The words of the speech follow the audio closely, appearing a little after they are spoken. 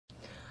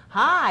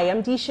Hi,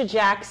 I'm Desha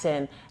Jackson,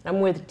 and I'm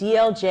with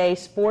DLJ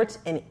Sports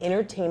and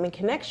Entertainment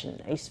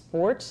Connection, a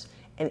sports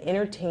and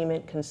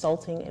entertainment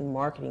consulting and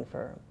marketing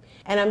firm.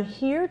 And I'm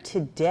here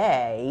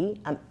today,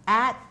 I'm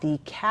at the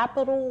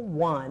Capital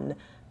One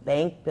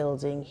Bank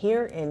building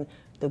here in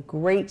the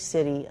great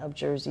city of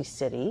Jersey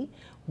City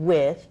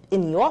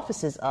in the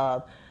offices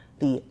of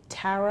the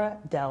Tara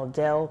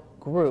Dowdell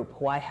Group,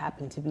 who I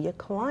happen to be a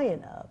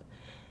client of.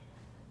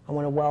 I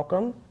want to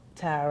welcome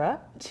Tara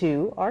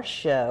to our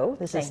show.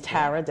 This is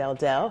Tara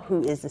Dowdell,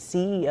 who is the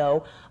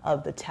CEO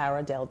of the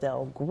Tara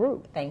Dowdell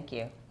Group. Thank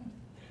you.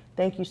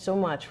 Thank you so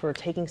much for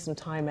taking some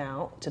time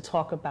out to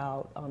talk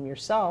about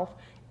yourself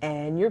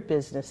and your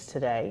business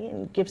today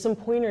and give some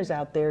pointers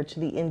out there to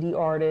the indie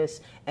artists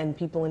and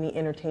people in the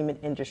entertainment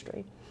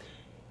industry.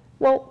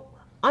 Well,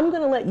 I'm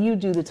going to let you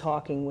do the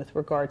talking with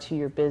regard to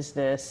your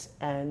business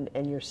and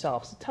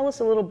yourself. So tell us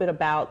a little bit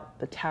about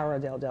the Tara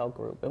Dowdell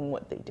Group and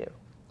what they do.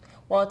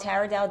 Well,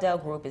 Tara Dowdell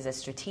Group is a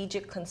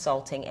strategic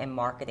consulting and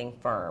marketing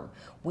firm.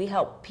 We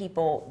help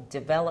people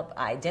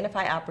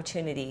identify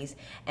opportunities,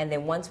 and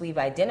then once we've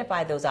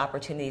identified those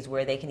opportunities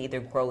where they can either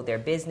grow their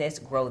business,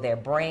 grow their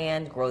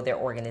brand, grow their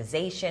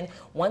organization,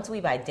 once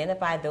we've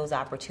identified those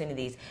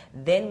opportunities,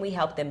 then we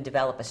help them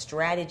develop a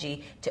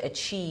strategy to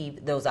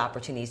achieve those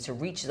opportunities, to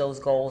reach those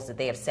goals that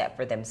they have set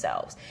for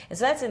themselves. And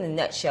so that's in a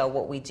nutshell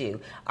what we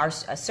do. Our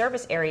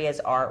service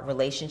areas are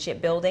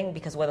relationship building,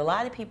 because what a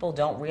lot of people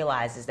don't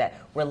realize is that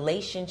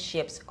relationships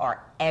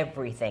are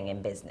everything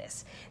in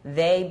business.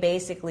 They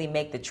basically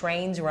make the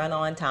trains run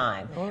on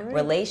time. Right.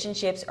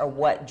 Relationships are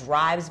what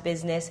drives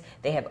business.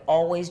 They have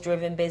always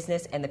driven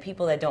business, and the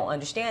people that don't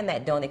understand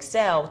that don't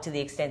excel to the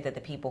extent that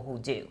the people who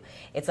do.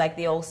 It's like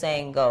the old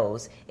saying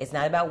goes, it's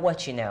not about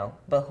what you know,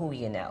 but who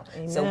you know.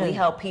 Amen. So we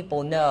help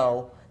people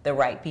know the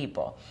right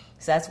people.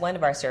 So that's one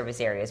of our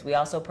service areas. We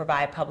also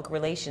provide public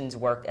relations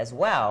work as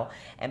well,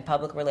 and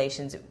public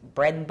relations,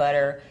 bread and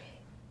butter,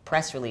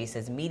 press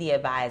releases, media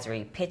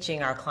advisory,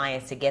 pitching our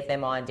clients to get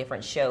them on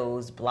different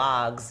shows,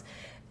 blogs,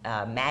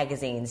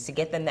 magazines, to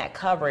get them that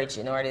coverage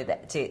in order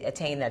to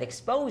attain that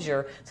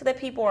exposure so that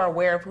people are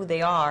aware of who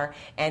they are.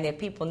 And if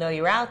people know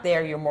you're out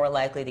there, you're more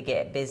likely to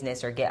get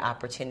business or get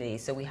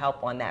opportunities. So we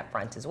help on that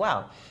front as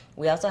well.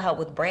 We also help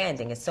with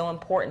branding. It's so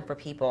important for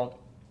people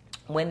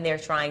when they're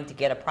trying to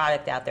get a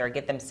product out there or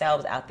get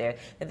themselves out there,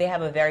 that they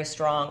have a very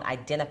strong,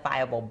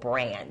 identifiable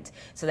brand,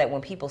 so that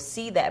when people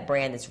see that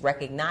brand, it's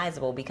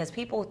recognizable, because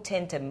people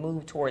tend to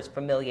move towards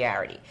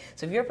familiarity.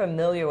 So if you're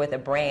familiar with a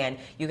brand,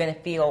 you're going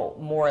to feel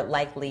more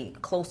likely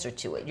closer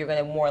to it. You're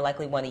going to more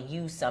likely want to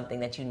use something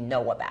that you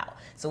know about.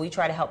 So we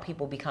try to help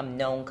people become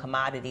known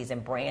commodities,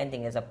 and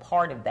branding is a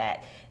part of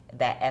that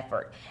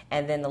effort.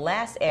 And then the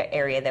last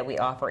area that we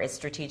offer is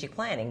strategic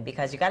planning,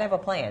 because you got to have a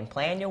plan.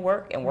 Plan your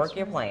work and work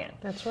your plan.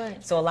 That's right.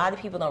 So a lot of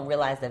people don't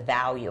realize the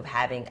value of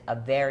having a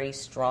very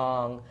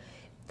strong,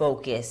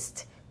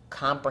 focused,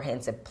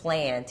 comprehensive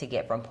plan to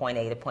get from point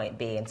A to point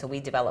B. And so we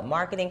develop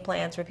marketing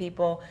plans for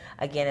people.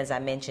 Again, as I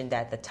mentioned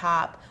at the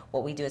top,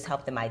 what we do is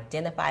help them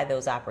identify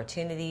those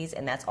opportunities,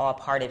 and that's all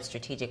part of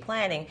strategic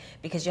planning,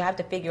 because you have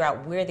to figure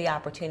out where the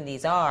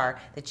opportunities are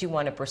that you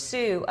want to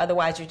pursue.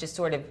 Otherwise, you're just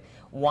sort of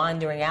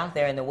wandering out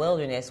there in the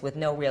wilderness with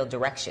no real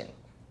direction.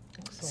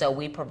 Excellent. So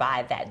we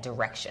provide that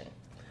direction.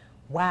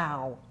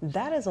 Wow,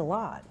 that is a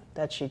lot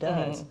that she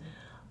does.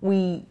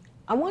 Mm-hmm.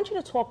 I want you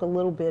to talk a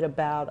little bit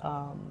about,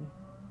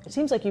 it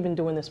seems like you've been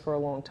doing this for a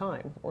long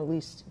time, or at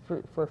least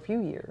for a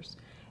few years.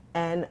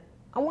 And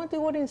I want the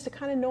audience to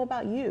kind of know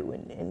about you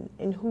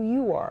and who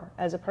you are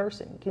as a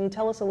person. Can you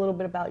tell us a little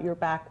bit about your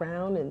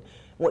background and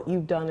what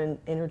you've done in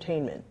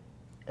entertainment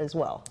as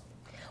well?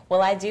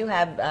 Well, I do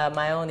have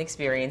my own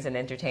experience in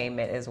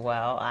entertainment as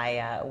well.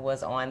 I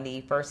was on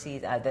the third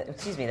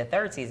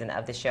season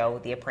of the show,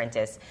 The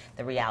Apprentice,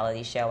 the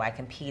reality show. I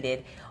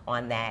competed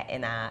on that,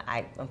 and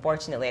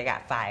unfortunately I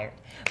got fired.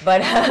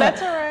 But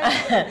that's all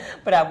right.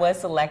 But I was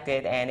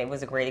selected, and it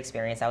was a great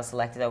experience. I was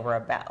selected over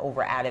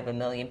out of 1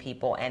 million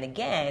people, and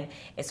again,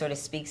 it sort of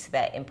speaks to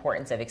that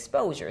importance of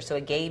exposure. So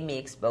it gave me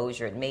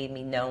exposure. It made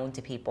me known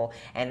to people,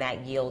 and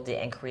that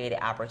yielded and created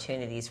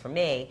opportunities for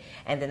me.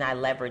 And then I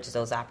leveraged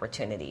those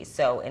opportunities.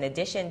 So in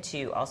addition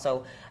to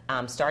also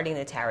starting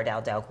the Tara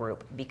Dowdell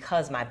Group,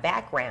 because my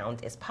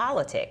background is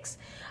politics,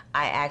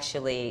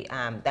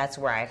 that's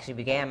where I actually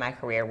began my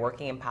career,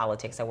 working in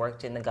politics. I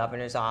worked in the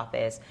governor's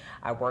office.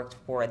 I worked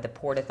for the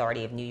Port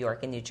Authority of New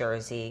York and New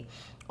Jersey.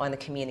 On the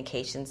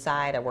communication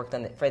side, I worked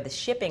for the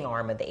shipping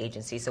arm of the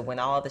agency. So when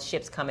all the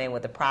ships come in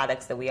with the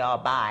products that we all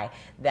buy,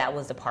 that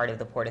was the part of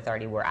the Port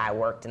Authority where I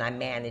worked, and I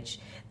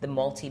managed the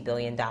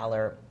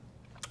multi-billion-dollar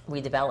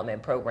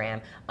redevelopment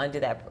program.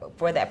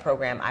 For that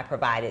program, I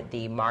provided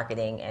the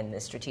marketing and the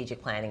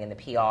strategic planning and the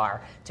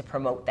PR to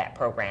promote that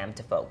program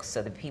to folks,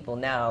 so that people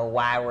know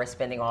why we're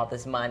spending all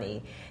this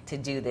money to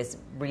do this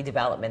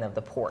redevelopment of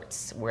the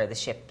ports where the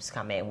ships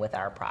come in with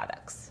our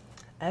products.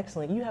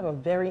 Excellent. You have a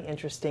very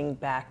interesting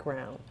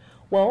background.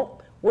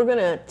 Well, we're going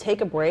to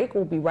take a break.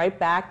 We'll be right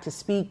back to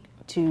speak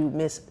to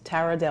Miss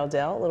Tara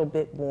Dowdell a little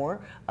bit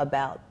more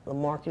about the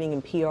marketing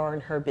and PR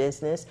in her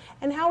business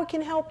and how it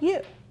can help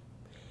you.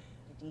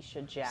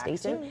 Desha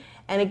Jacksons.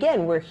 And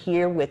again, we're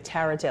here with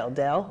Tara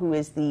Dowdell, who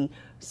is the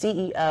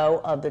CEO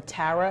of the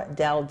Tara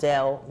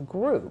Dowdell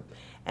Group.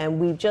 And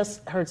we've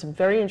just heard some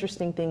very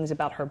interesting things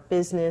about her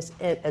business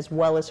as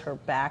well as her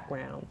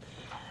background.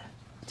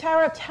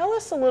 Tara, tell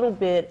us a little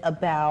bit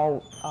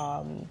about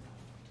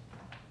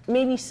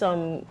maybe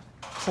some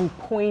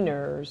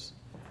pointers,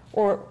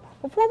 or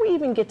before we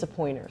even get to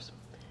pointers,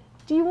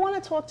 do you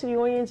want to talk to the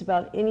audience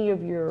about any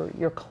of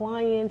your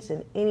clients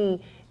and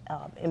any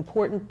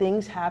important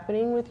things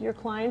happening with your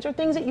clients, or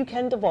things that you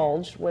can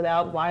divulge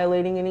without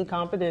violating any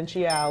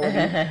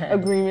confidentiality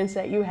agreements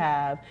that you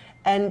have,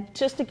 and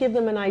just to give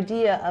them an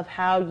idea of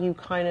how you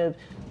kind of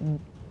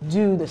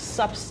do the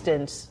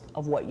substance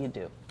of what you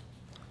do?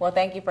 Well,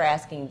 thank you for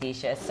asking,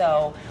 Desha.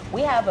 So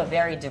we have a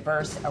very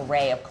diverse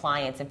array of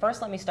clients. And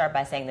first, let me start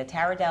by saying the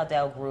Tara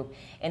Dowdell Group,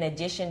 in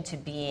addition to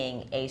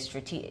being a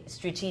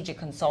strategic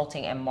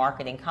consulting and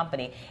marketing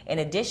company, in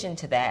addition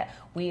to that,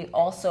 we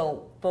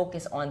also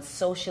focus on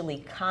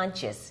socially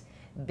conscious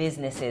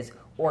businesses,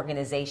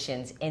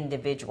 organizations,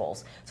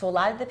 individuals. So a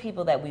lot of the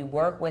people that we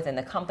work with and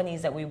the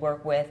companies that we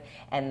work with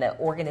and the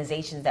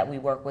organizations that we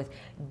work with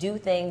do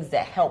things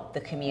that help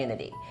the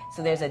community.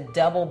 So there's a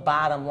double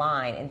bottom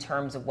line in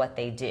terms of what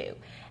they do.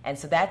 And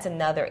so that's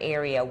another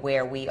area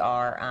where we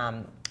are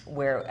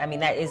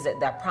that is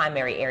the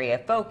primary area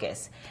of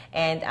focus.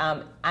 And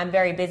I'm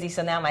very busy,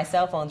 so now my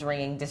cell phone's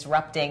ringing,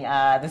 disrupting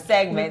the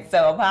segment,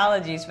 so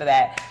apologies for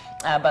that.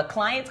 But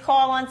clients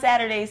call on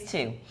Saturdays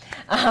too.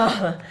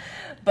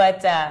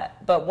 But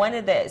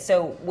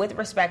so with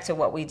respect to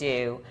what we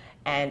do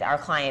and our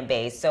client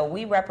base, so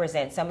we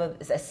represent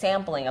a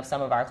sampling of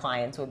some of our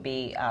clients would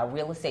be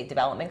real estate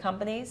development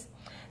companies.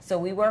 So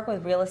we work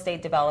with real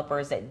estate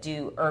developers that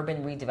do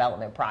urban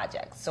redevelopment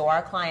projects. So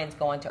our clients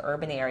go into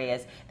urban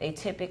areas. They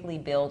typically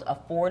build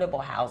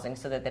affordable housing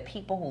so that the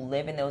people who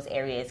live in those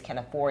areas can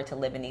afford to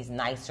live in these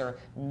nicer,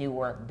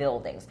 newer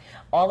buildings.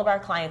 All of our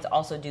clients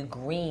also do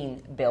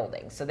green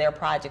buildings. So their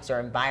projects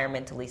are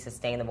environmentally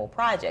sustainable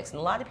projects. And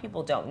a lot of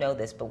people don't know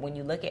this, but when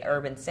you look at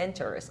urban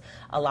centers,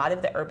 a lot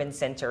of the urban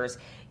centers,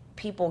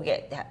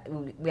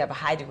 we have a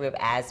high degree of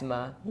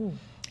asthma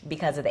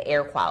because of the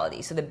air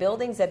quality. So the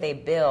buildings that they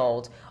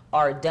build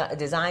are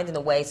designed in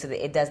a way so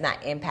that it does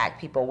not impact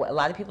people. A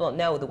lot of people don't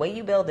know the way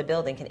you build a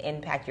building can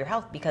impact your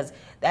health, because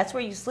that's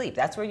where you sleep,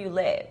 that's where you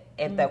live.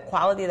 If the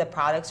quality of the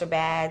products are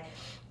bad,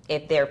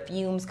 if there are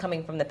fumes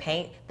coming from the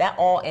paint, that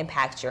all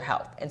impacts your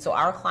health. And so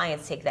our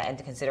clients take that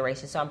into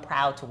consideration. So I'm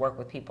proud to work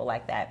with people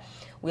like that.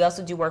 We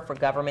also do work for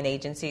government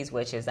agencies,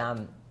 which is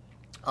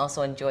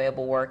also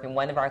enjoyable work. And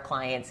one of our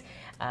clients,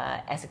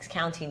 Essex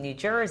County, New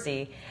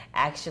Jersey,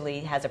 actually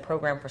has a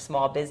program for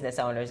small business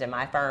owners, and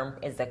my firm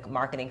is the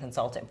marketing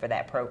consultant for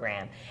that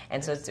program.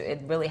 And so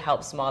it really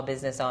helps small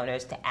business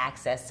owners to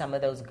access some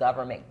of those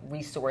government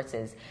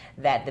resources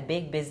that the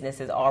big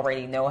businesses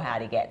already know how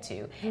to get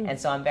to. And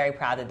so I'm very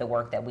proud of the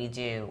work that we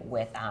do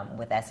with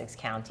Essex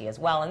County as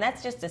well. And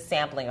that's just a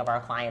sampling of our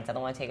clients. I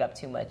don't want to take up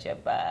too much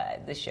of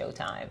the show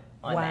time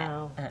on that.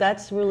 Wow,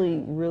 that's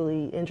really,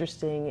 really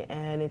interesting,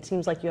 and it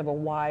seems like you have a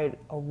wide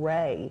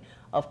array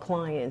of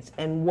clients,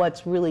 and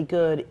what's really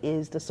good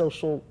is the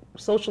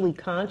socially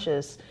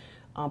conscious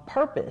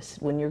purpose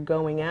when you're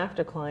going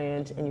after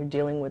clients and you're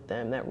dealing with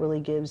them. That really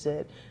gives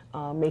it,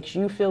 makes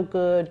you feel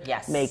good,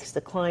 yes, makes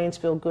the clients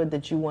feel good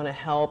that you want to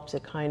help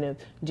to kind of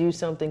do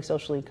something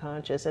socially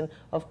conscious. And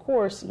of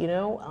course,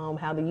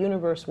 how the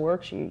universe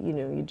works,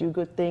 you do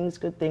good things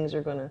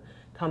are going to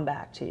come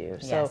back to you.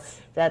 So yes,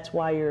 that's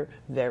why you're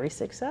very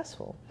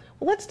successful.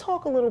 Well, let's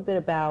talk a little bit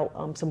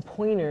about some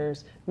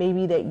pointers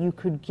maybe that you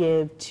could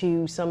give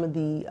to some of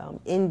the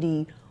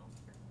indie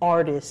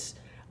artists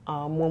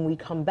when we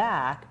come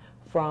back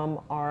from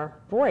our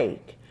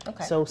break.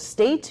 Okay. So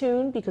stay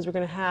tuned, because we're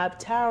going to have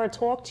Tara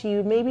talk to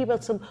you maybe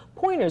about some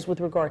pointers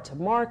with regard to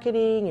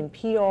marketing and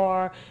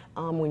PR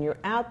when you're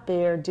out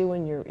there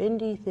doing your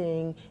indie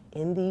thing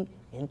in the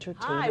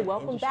entertainment Hi,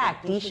 welcome industry.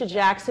 back. Desha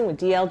Jackson with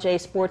DLJ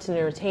Sports and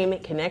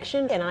Entertainment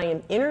Connection, and I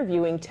am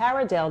interviewing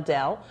Tara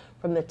Dowdell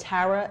from the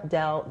Tara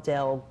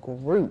Dowdell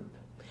Group.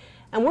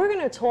 And we're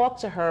going to talk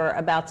to her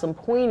about some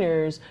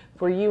pointers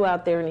for you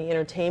out there in the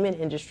entertainment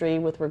industry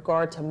with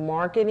regard to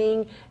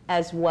marketing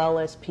as well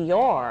as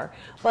PR.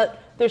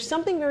 But there's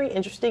something very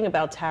interesting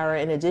about Tara.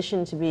 In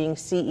addition to being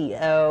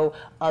CEO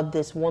of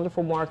this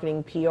wonderful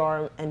marketing,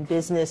 PR, and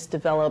business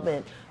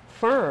development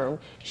firm,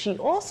 she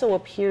also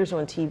appears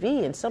on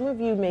TV, and some of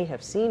you may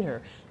have seen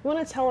her. You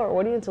want to tell our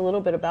audience a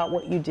little bit about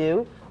what you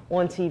do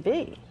on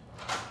TV?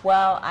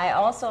 Well, I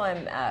also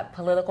am a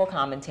political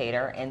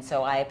commentator, and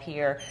so I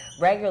appear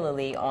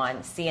regularly on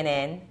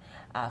CNN,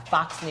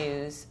 Fox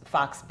News,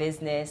 Fox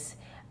Business,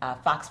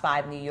 Fox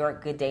 5 New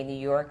York, Good Day New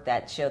York,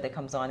 that show that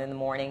comes on in the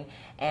morning,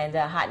 and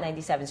Hot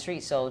 97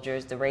 Street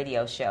Soldiers, the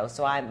radio show.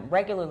 So I'm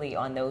regularly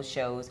on those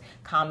shows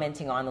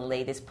commenting on the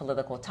latest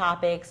political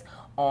topics,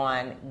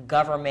 on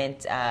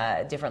government,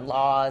 different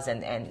laws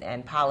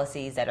and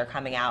policies that are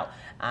coming out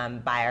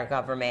by our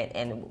government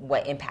and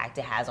what impact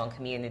it has on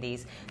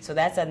communities. So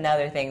that's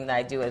another thing that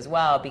I do as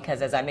well,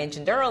 because as I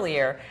mentioned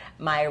earlier,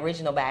 my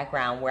original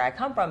background, where I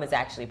come from, is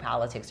actually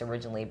politics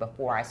originally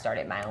before I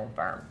started my own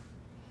firm.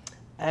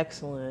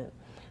 Excellent.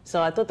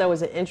 So I thought that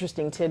was an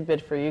interesting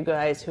tidbit for you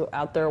guys who are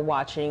out there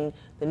watching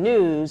the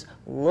news.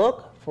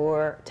 Look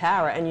for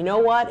Tara. And you know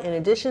what? In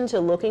addition to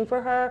looking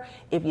for her,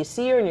 if you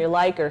see her and you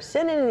like her,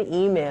 send in an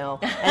email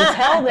and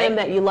tell them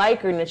that you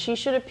like her and that she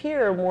should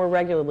appear more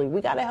regularly.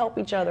 We got to help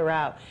each other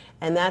out.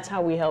 And that's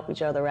how we help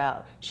each other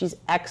out. She's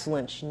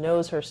excellent. She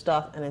knows her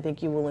stuff, and I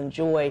think you will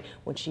enjoy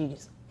when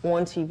she's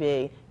on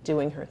TV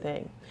doing her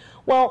thing.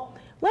 Well,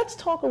 let's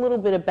talk a little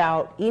bit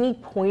about any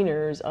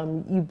pointers.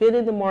 You've been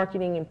in the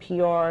marketing and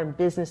PR and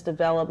business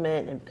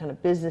development and kind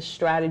of business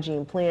strategy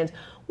and plans.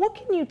 What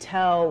can you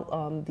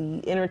tell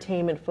the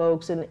entertainment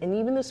folks and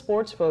even the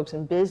sports folks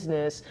and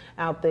business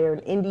out there,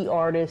 and indie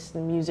artists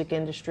and music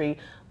industry?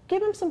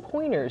 Give them some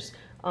pointers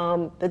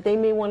that they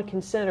may want to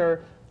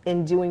consider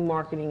in doing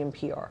marketing and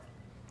PR.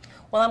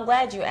 Well, I'm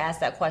glad you asked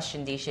that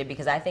question, Desha,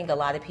 because I think a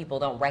lot of people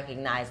don't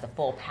recognize the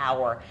full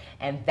power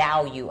and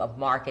value of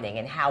marketing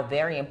and how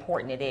very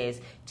important it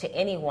is to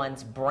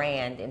anyone's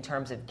brand in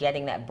terms of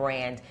getting that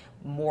brand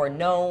more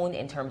known,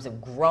 in terms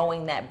of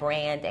growing that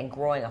brand and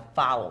growing a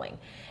following.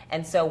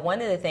 And so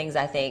one of the things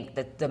I think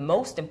that the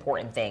most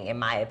important thing, in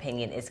my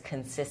opinion, is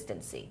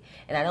consistency.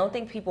 And I don't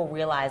think people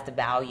realize the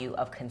value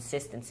of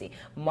consistency.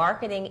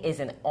 Marketing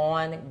is an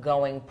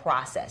ongoing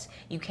process.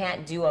 You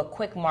can't do a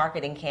quick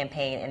marketing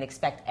campaign and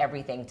expect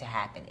everything to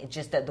happen. It's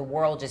just that the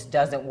world just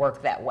doesn't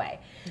work that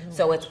way.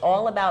 So it's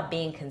all about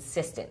being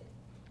consistent.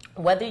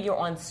 Whether you're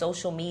on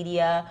social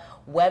media,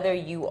 whether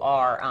you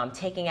are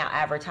taking out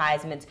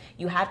advertisements,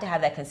 you have to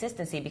have that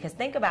consistency, because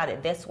think about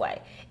it this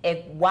way.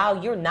 If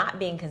while you're not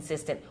being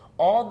consistent,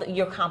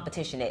 your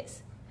competition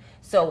is.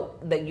 So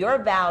your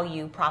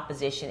value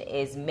proposition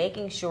is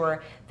making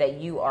sure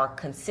that you are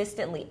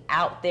consistently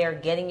out there,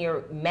 getting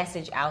your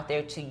message out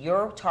there to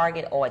your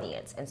target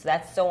audience. And so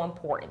that's so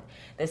important.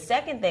 The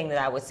second thing that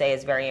I would say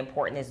is very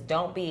important is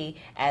don't be,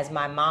 as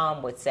my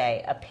mom would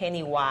say, a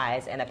penny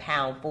wise and a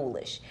pound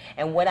foolish.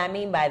 And what I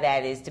mean by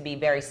that is, to be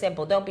very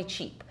simple, don't be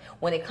cheap.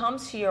 When it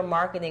comes to your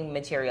marketing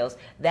materials,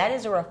 that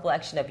is a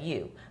reflection of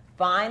you.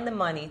 Find the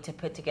money to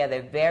put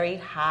together very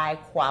high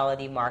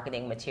quality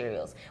marketing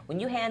materials. When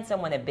you hand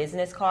someone a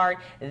business card,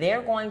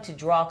 they're going to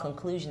draw a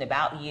conclusion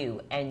about you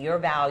and your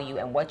value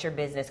and what your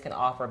business can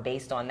offer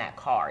based on that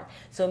card.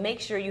 So make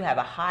sure you have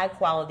a high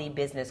quality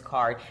business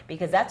card,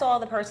 because that's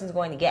all the person's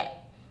going to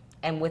get.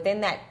 And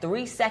within that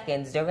 3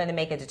 seconds, they're going to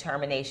make a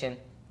determination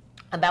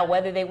about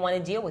whether they want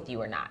to deal with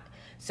you or not.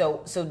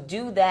 So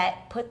do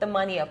that, put the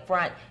money up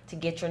front to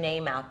get your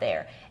name out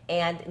there.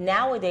 And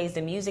nowadays,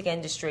 the music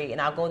industry,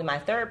 and I'll go to my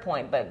third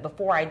point, but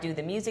before I do,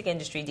 the music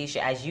industry,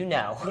 Desha, as you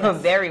know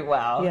very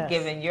well,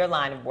 given your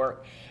line of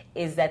work,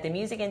 is that the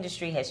music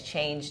industry has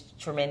changed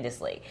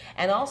tremendously.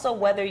 And also,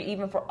 whether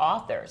even for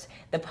authors,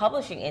 the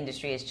publishing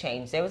industry has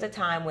changed. There was a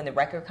time when the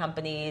record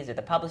companies or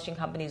the publishing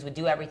companies would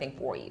do everything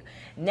for you.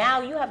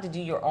 Now you have to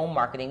do your own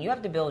marketing. You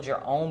have to build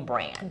your own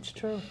brand. That's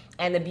true.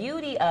 And the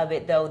beauty of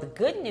it, though, the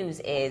good news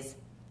is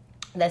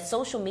that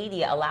social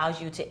media allows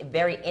you to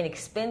very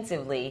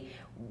inexpensively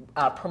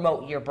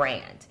promote your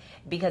brand.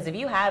 Because if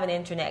you have an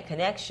internet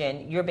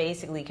connection, you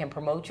basically can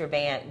promote your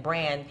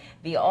brand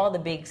via all the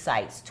big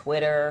sites: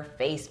 Twitter,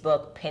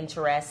 Facebook,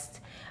 Pinterest,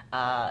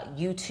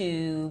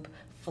 YouTube,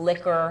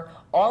 Flickr.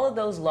 All of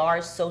those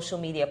large social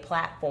media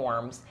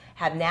platforms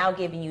have now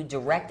given you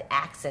direct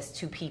access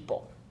to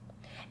people.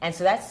 And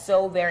so that's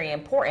so very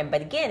important. But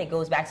again, it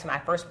goes back to my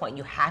first point.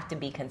 You have to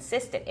be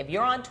consistent. If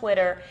you're on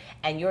Twitter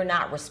and you're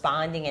not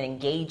responding and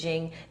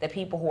engaging the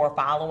people who are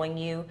following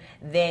you,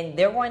 then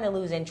they're going to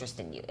lose interest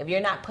in you. If you're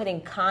not putting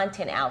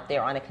content out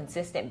there on a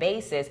consistent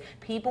basis,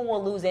 people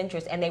will lose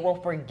interest and they will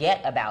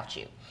forget about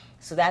you.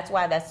 So that's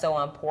why that's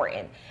so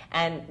important.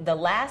 And the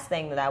last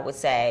thing that I would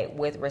say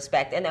with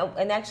respect, and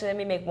actually let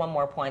me make one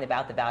more point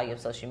about the value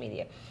of social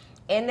media.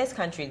 In this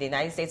country, the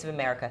United States of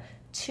America,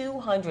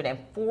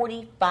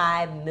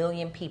 245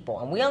 million people,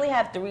 and we only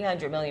have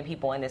 300 million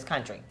people in this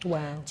country.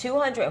 Wow.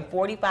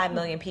 245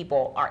 million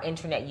people are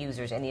internet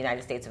users in the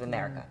United States of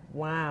America.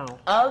 Wow.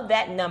 Of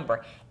that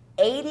number,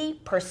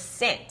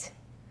 80%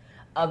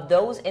 of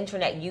those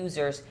internet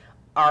users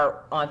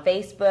are on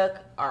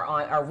Facebook,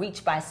 are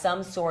reached by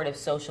some sort of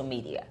social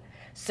media.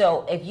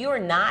 So if you're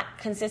not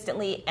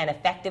consistently and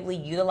effectively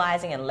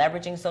utilizing and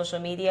leveraging social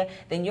media,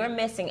 then you're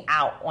missing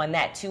out on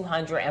that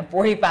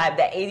 245,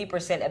 that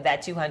 80% of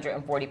that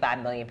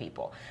 245 million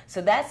people.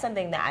 So that's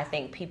something that I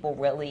think people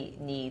really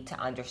need to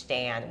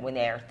understand when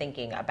they're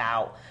thinking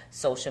about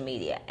social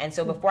media. And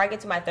so before I get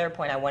to my third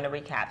point, I want to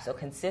recap. So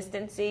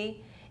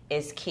consistency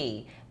is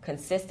key.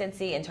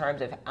 Consistency in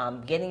terms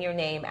of getting your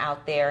name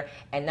out there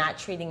and not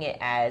treating it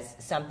as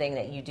something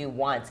that you do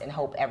once and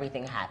hope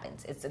everything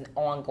happens. It's an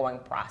ongoing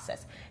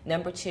process.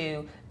 Number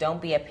 2, don't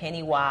be a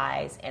penny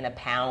wise and a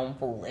pound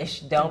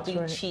foolish. Don't be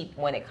cheap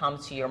when it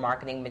comes to your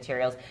marketing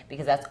materials,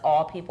 because that's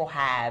all people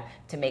have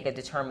to make a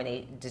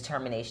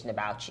determination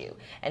about you.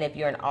 And if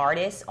you're an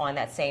artist, on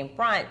that same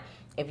front,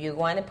 if you're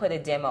going to put a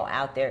demo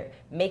out there,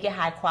 make it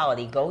high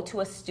quality. Go to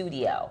a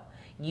studio.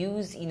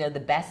 Use,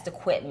 the best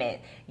equipment.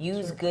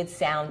 Use good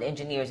sound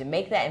engineers, and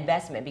make that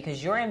investment,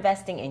 because you're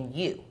investing in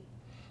you.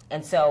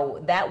 And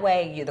so that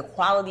way, the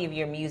quality of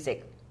your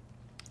music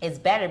is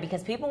better,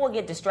 because people will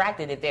get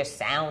distracted if there's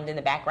sound in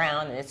the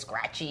background and it's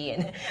scratchy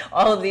and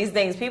all of these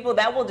things.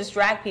 That will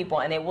distract people,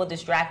 and it will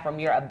distract from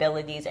your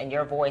abilities and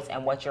your voice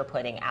and what you're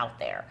putting out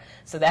there.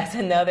 So that's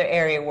another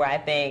area where I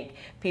think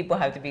people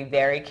have to be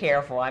very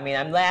careful. I mean,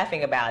 I'm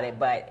laughing about it,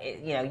 but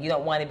you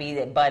don't want to be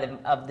the butt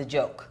of the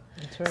joke.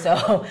 That's right.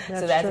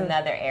 So that's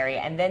another area.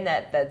 And then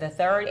the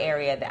third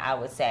area that I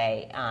would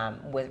say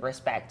with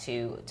respect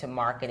to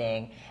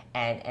marketing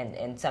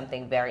and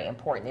something very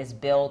important is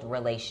build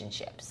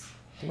relationships.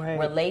 Right.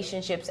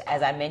 Relationships,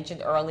 as I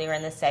mentioned earlier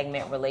in the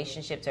segment,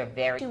 relationships are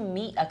to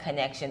meet a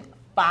connection,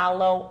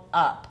 follow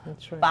up.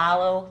 That's right.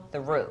 Follow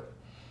through.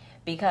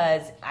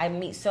 Because I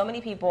meet so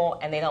many people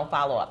and they don't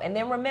follow up. And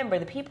then remember,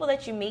 the people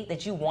that you meet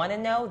that you want to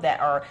know,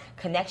 that are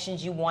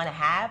connections you want to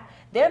have,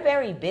 they're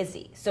very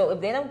busy. So if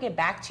they don't get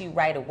back to you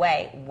right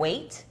away,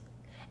 wait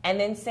and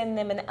then send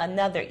them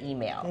another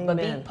email. Amen. But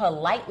be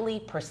politely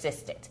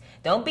persistent.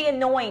 Don't be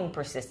annoying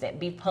persistent.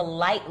 Be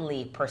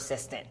politely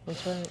persistent.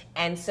 That's right.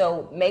 And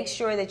so make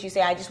sure that you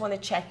say, I just want to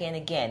check in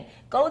again.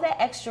 Go that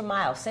extra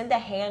mile. Send a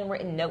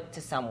handwritten note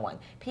to someone.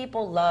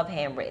 People love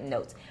handwritten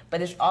notes.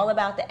 But it's all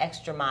about the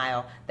extra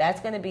mile.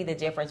 That's going to be the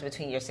difference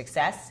between your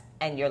success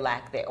and your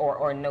lack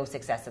or no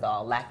success at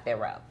all, lack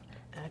thereof.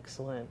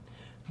 Excellent.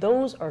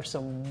 Those are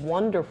some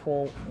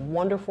wonderful,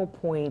 wonderful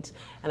points,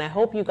 and I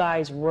hope you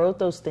guys wrote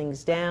those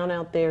things down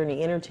out there in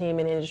the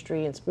entertainment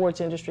industry and sports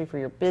industry for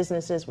your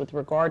businesses with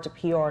regard to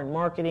PR and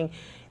marketing.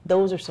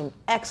 Those are some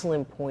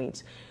excellent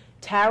points.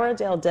 Tara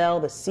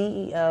Dowdell, the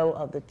CEO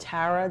of the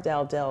Tara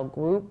Dowdell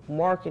Group,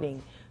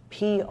 marketing,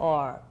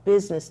 PR,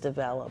 business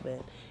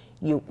development.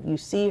 You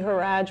see her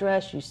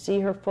address, you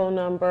see her phone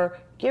number,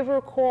 give her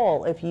a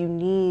call if you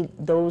need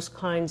those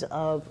kinds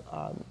of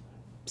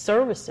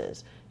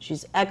services.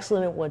 She's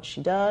excellent at what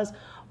she does.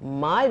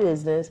 My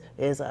business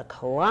is a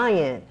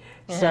client,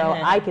 so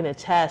I can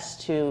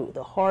attest to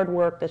the hard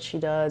work that she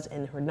does,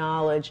 and her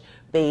knowledge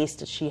base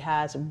that she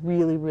has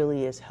really,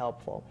 really is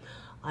helpful.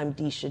 I'm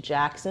Desha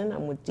Jackson.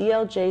 I'm with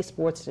DLJ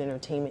Sports and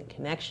Entertainment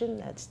Connection.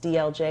 That's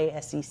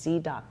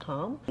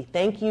dljsec.com.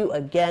 Thank you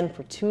again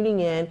for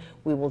tuning in.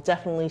 We will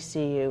definitely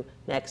see you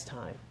next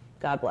time.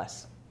 God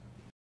bless.